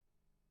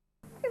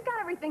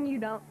everything you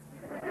don't.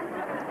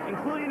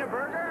 Including a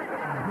burger?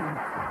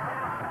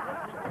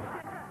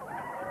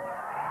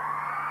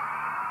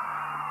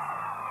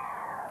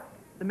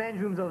 The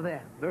men's room's over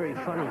there. Very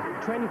funny.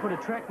 Training for the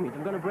track meet.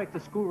 I'm gonna break the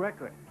school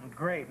record.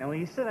 Great. Now, will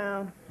you sit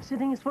down?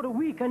 Sitting is for the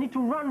weak. I need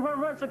to run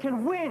so I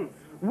can win.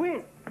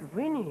 Win.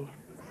 Winnie.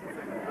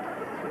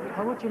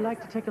 How would you like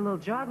to take a little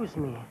jog with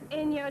me?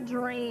 In your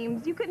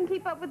dreams. You couldn't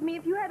keep up with me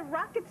if you had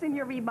rockets in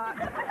your Reebok.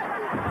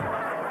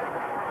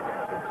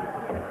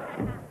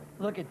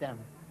 Look at them.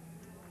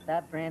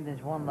 That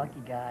Brandon's one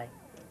lucky guy.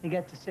 He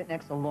gets to sit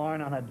next to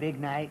Lauren on a big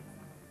night.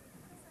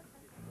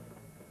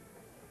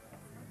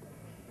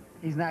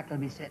 He's not going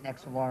to be sitting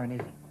next to Lauren,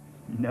 is he?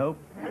 Nope.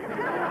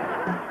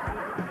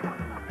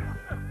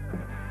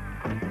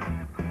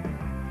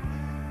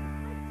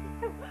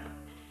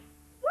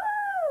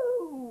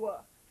 Woo!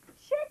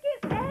 Check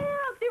it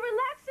out! The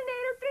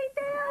Relaxinator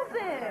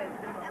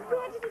 3000!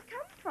 Where did it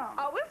come from?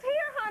 Oh, it's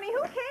here, honey.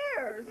 Who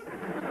cares?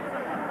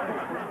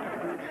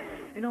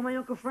 You know, my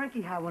Uncle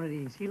Frankie had one of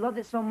these. He loved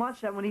it so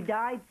much that when he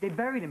died, they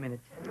buried him in it.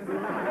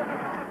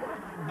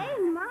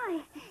 Oh,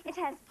 my. It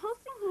has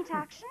pulsing heat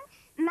action,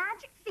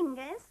 magic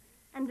fingers,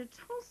 and a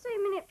torso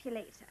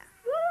manipulator.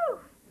 Woo!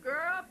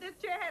 Girl, if this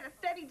chair had a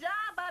steady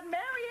job, I'd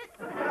marry it.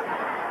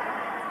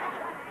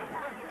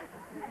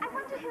 I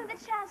wonder who the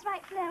chair's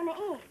rightful owner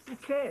is. Who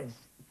cares?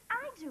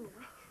 I do.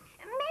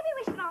 Maybe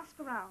we should ask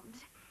around.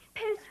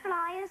 Post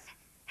flyers,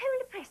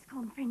 hold a press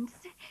conference.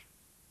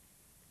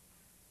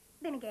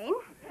 Then again,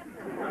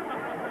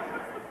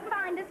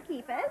 finders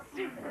keepers.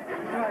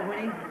 All right,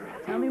 Winnie,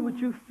 tell me what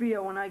you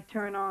feel when I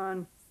turn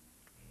on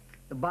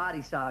the body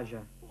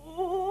massager.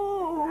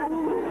 Ooh.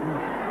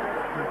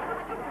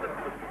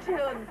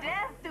 Till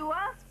death do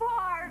us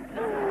part.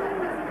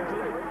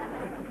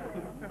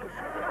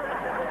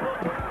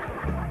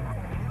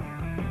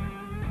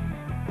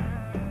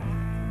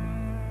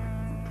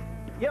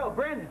 Yo,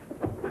 Brandon.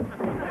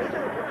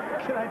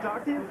 Can I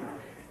talk to you?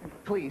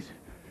 Please,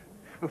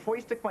 before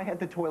you stick my head in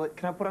the toilet,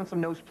 can I put on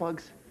some nose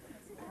plugs?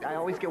 I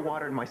always get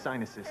water in my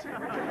sinuses.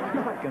 I'm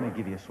not gonna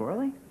give you a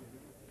swirly.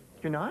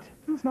 You're not?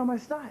 It's not my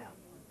style.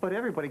 But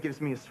everybody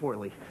gives me a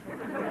swirly.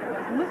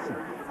 Listen,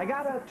 I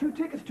got 2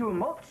 tickets to a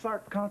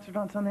Mozart concert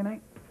on Sunday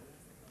night.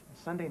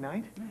 Sunday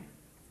night?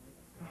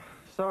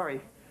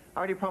 Sorry. I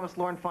already promised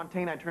Lauren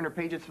Fontaine I'd turn her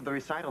pages for the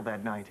recital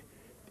that night.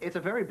 It's a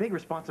very big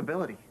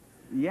responsibility.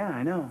 Yeah,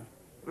 I know.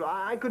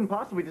 I couldn't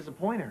possibly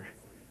disappoint her.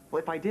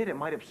 Well, if I did, it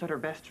might upset her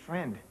best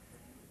friend,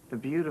 the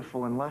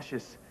beautiful and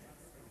luscious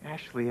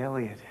Ashley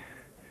Elliot.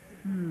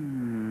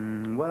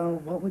 Well,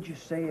 what would you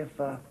say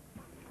if I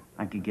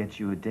could get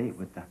you a date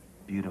with the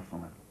beautiful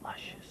and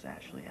luscious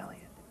Ashley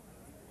Elliot?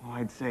 Oh,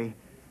 I'd say,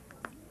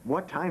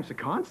 what time's the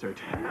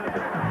concert?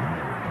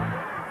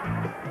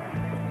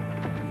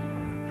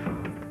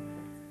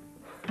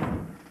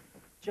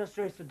 Just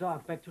raise the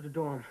dog back to the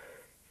dorm.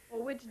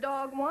 Well, which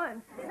dog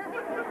won?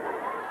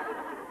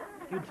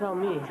 You tell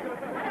me.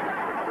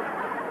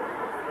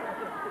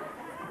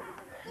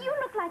 You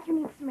look like you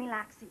need some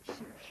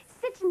relaxation.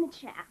 Sit in the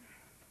chair.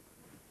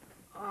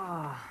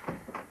 Ah,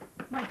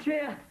 my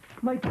chair,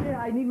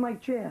 I need my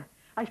chair.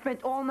 I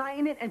spent all night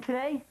in it, and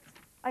today,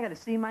 I got a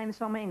C- on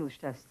my English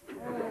test.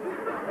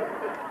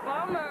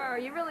 Bummer,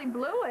 you really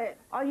blew it.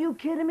 Are you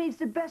kidding me? It's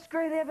the best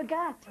grade I ever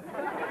got.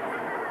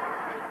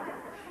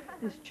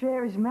 This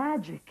chair is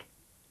magic.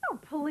 Oh,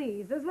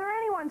 please. Is there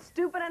anyone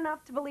stupid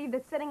enough to believe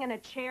that sitting in a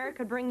chair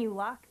could bring you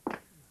luck?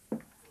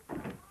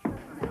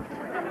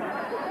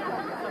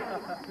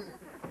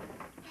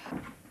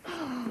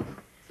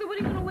 So what are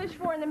you going to wish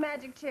for in the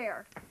magic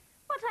chair?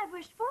 What I've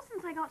wished for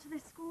since I got to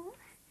this school.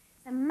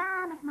 The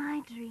man of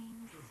my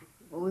dreams.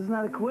 Well, isn't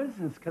that a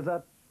coincidence? Because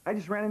I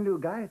just ran into a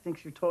guy who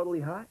thinks you're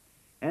totally hot,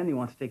 and he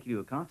wants to take you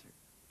to a concert.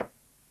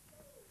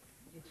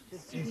 It's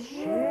just a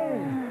chair.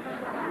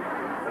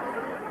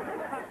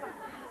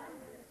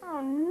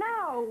 Oh,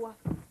 no.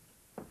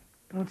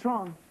 What's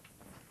wrong?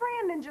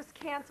 Brandon just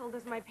canceled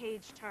as my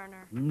page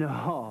turner.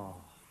 No.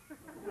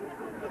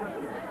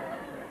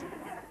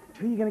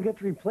 Who are you going to get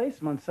to replace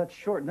him on such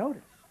short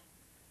notice?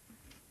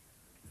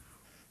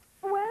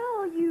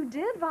 Well, you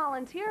did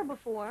volunteer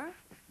before.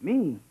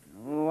 Me?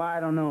 Oh, I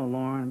don't know,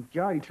 Lauren.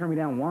 You already turned me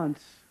down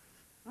once.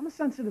 I'm a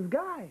sensitive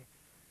guy.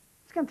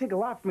 It's going to take a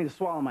lot for me to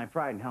swallow my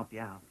pride and help you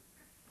out.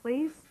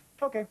 Please?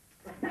 Okay.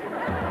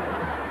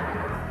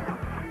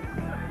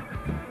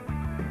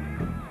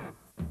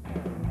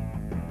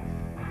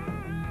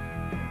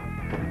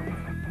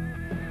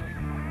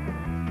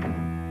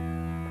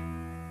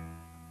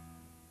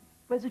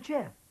 Where's the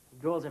chair? The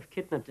girls have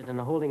kidnapped it and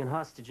are holding it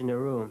hostage in their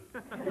room.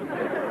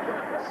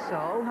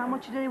 So, how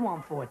much do they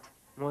want for it?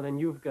 More than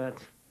you've got.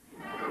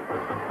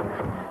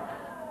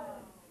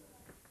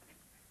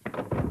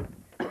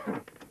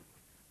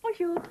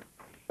 Bonjour.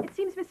 It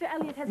seems Mr.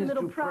 Elliot has a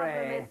little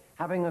problem.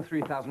 Having a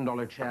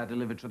 $3,000 chair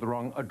delivered to the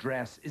wrong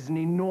address is an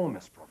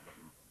enormous problem.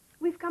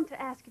 We've come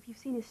to ask if you've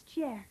seen his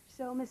chair,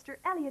 so Mr.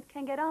 Elliot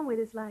can get on with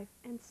his life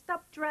and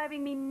stop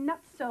driving me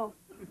nuts so.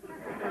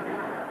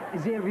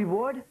 Is there a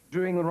reward?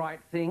 Doing the right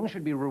thing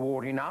should be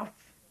reward enough.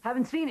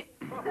 Haven't seen it.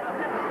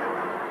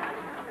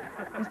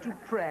 Miss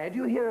Dupre, do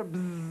you hear a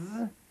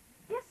bzzz?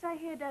 Yes, I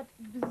hear that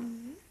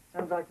bzzz.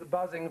 Sounds like the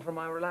buzzing from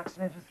my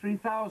relaxinator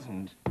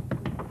 3000.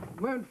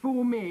 Won't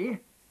fool me.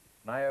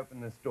 When I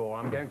open this door,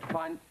 I'm going to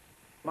find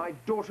my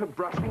daughter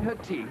brushing her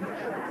teeth.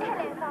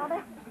 Hello,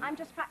 Father. I'm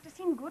just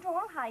practicing good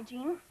oral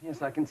hygiene.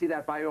 Yes, I can see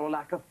that by your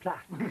lack of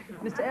plaque.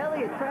 Mr.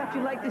 Elliot, perhaps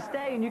you'd like to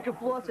stay and you can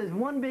floss as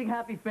one big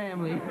happy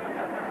family.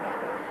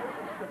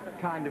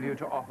 Kind of you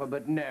to offer,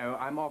 but no,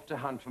 I'm off to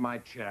hunt for my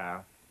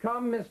chair.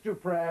 Come, Miss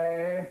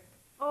Dupre.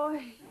 Oh,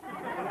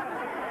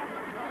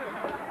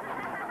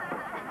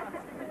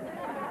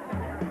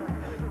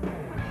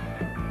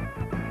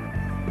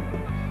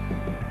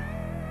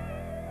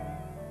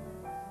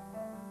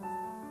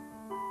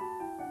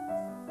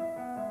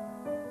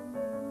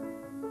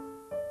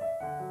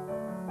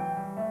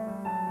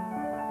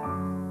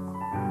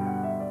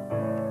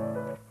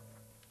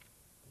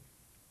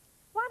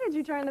 why did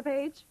you turn the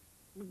page?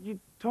 You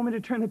told me to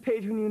turn the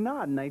page when you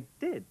nod, and I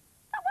did.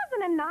 That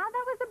wasn't a nod,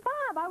 that was a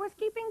bob. I was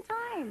keeping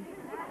time.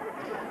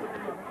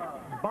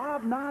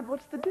 Bob, nod,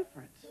 what's the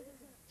difference?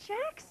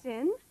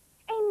 Jackson,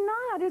 a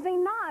nod is a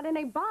nod and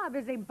a bob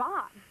is a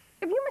bob.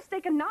 If you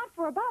mistake a nod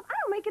for a bob, I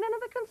don't make it into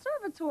the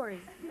conservatory.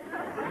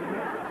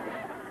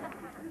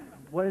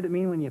 What did it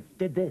mean when you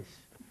did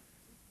this?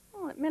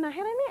 Oh, it meant I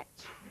had an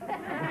itch.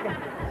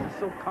 It's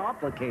so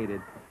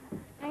complicated.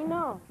 I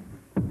know.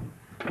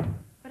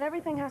 But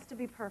everything has to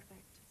be perfect.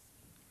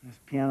 This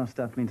piano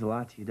stuff means a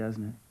lot to you,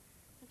 doesn't it?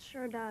 It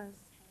sure does.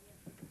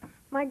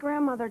 My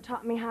grandmother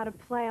taught me how to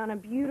play on a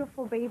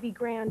beautiful baby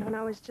grand when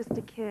I was just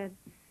a kid.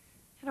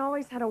 It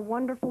always had a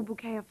wonderful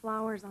bouquet of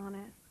flowers on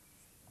it.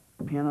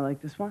 A piano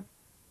like this one?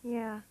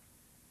 Yeah.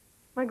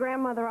 My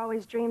grandmother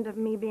always dreamed of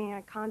me being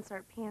a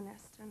concert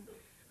pianist, and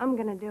I'm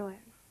gonna do it.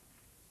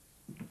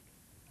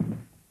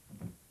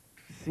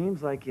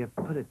 Seems like you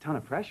put a ton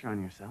of pressure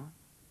on yourself.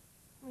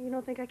 Well, you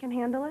don't think I can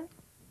handle it?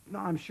 No,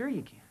 I'm sure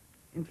you can.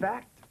 In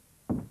fact,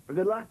 for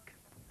good luck,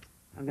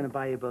 I'm gonna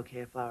buy you a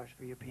bouquet of flowers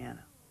for your piano.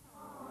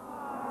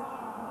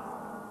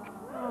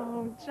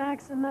 Oh,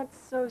 Jackson, that's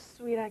so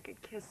sweet I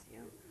could kiss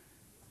you.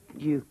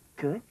 You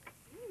could?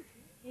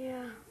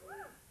 Yeah.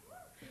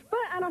 But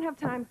I don't have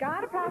time.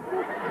 Gotta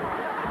practice.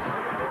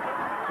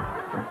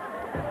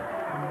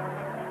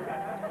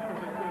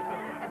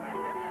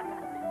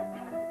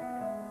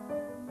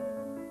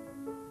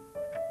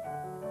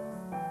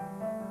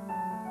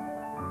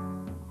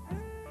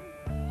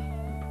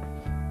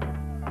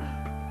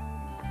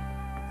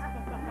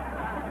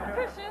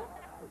 Christian,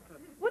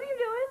 what are you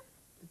doing?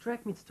 The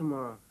track meets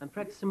tomorrow. I'm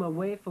practicing my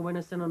wave for when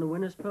I stand on the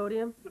winner's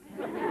podium.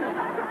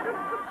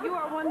 You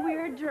are one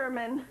weird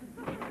German.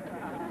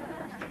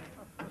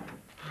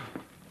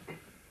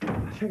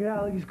 Check it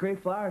out, look at these great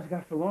flowers I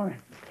got for Lauren.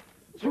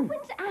 You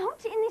went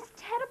out in this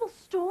terrible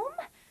storm?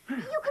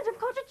 You could have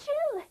caught a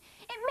chill.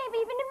 Maybe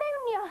even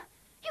pneumonia.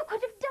 You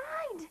could have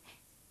died.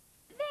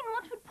 Then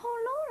what would poor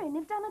Lauren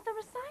have done at the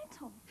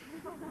recital?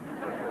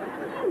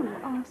 You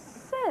are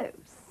so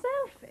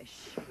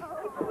selfish.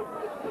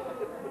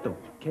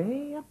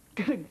 Okay, I'm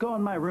gonna go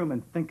in my room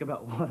and think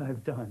about what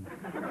I've done.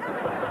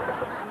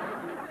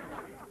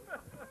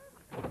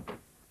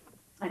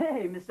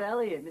 Hey, Miss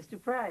Elliot, Miss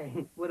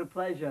Dupre. What a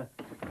pleasure.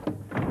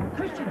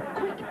 Christian,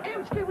 quick,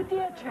 amsky with the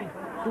air tank.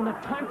 Don't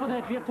have time for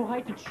that. We have to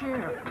hide the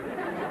chair.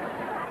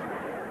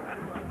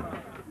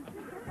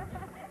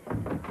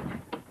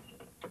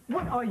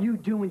 What are you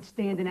doing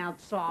standing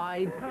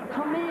outside?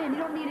 Come in. You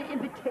don't need an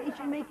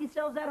invitation. Make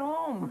yourselves at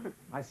home.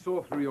 I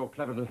saw through your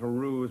clever little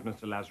ruse,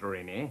 Mr.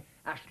 Lazzarini.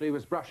 Ashley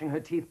was brushing her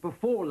teeth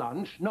before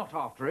lunch, not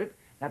after it.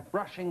 That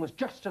brushing was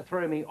just to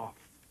throw me off.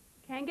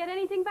 Can't get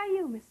anything by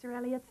you, Mr.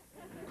 Elliot.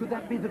 Could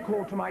that be the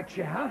call to my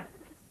chair?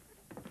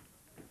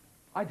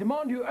 I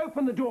demand you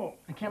open the door.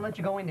 I can't let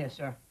you go in there,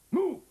 sir.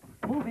 Move!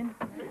 Moving.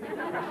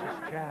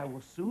 Precious chair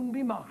will soon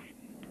be mine.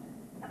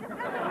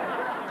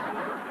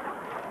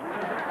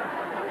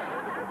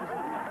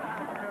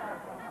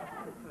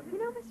 You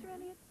know, Mr.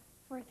 Elliot,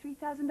 for a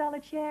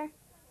 $3,000 chair,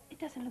 it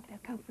doesn't look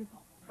that comfortable.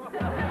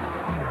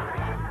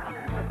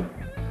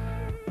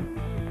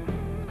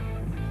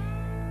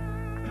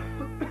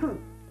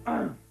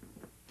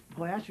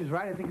 Boy, Ashley's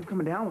right. I think I'm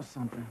coming down with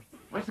something.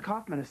 Where's the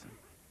cough medicine?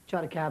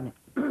 Try the cabinet.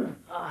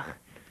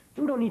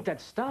 You don't eat that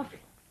stuff.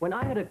 When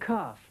I had a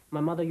cough, my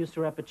mother used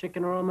to wrap a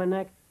chicken around my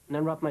neck and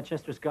then rub my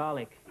chest with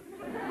garlic.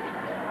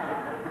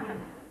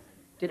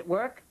 Did it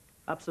work?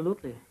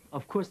 Absolutely.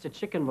 Of course, the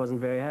chicken wasn't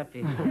very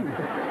happy.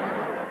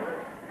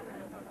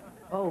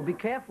 Oh, be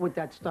careful with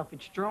that stuff.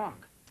 It's strong.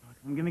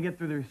 I'm gonna get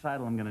through the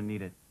recital. I'm gonna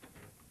need it.